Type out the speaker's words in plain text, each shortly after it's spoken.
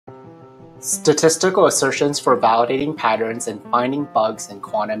Statistical assertions for validating patterns and finding bugs in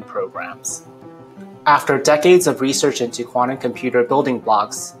quantum programs. After decades of research into quantum computer building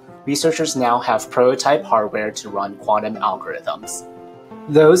blocks, researchers now have prototype hardware to run quantum algorithms.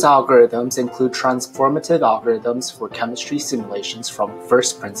 Those algorithms include transformative algorithms for chemistry simulations from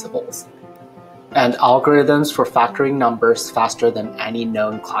first principles, and algorithms for factoring numbers faster than any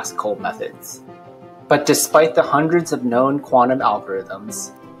known classical methods. But despite the hundreds of known quantum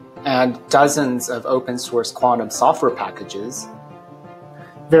algorithms, and dozens of open-source quantum software packages,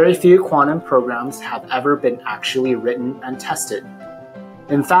 very few quantum programs have ever been actually written and tested.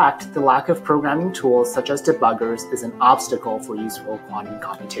 In fact, the lack of programming tools such as debuggers is an obstacle for useful quantum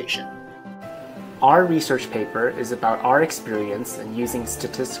computation. Our research paper is about our experience in using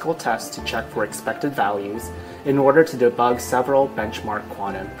statistical tests to check for expected values in order to debug several benchmark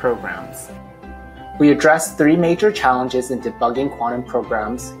quantum programs. We address three major challenges in debugging quantum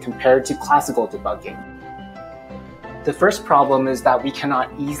programs compared to classical debugging. The first problem is that we cannot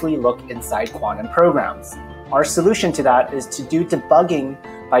easily look inside quantum programs. Our solution to that is to do debugging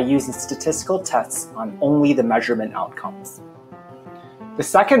by using statistical tests on only the measurement outcomes. The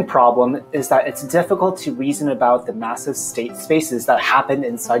second problem is that it's difficult to reason about the massive state spaces that happen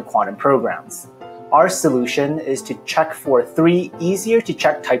inside quantum programs. Our solution is to check for three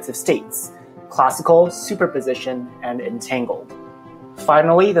easier-to-check types of states: classical, superposition, and entangled.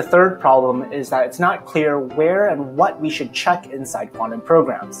 Finally, the third problem is that it's not clear where and what we should check inside quantum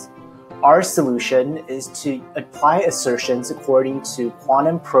programs. Our solution is to apply assertions according to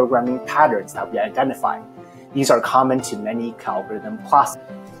quantum programming patterns that we identify. These are common to many algorithm classes.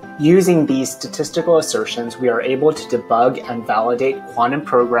 Using these statistical assertions, we are able to debug and validate quantum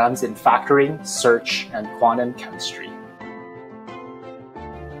programs in factoring, search, and quantum chemistry.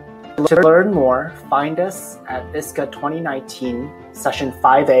 To learn more, find us at ISCA 2019 Session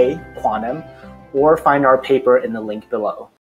 5A Quantum, or find our paper in the link below.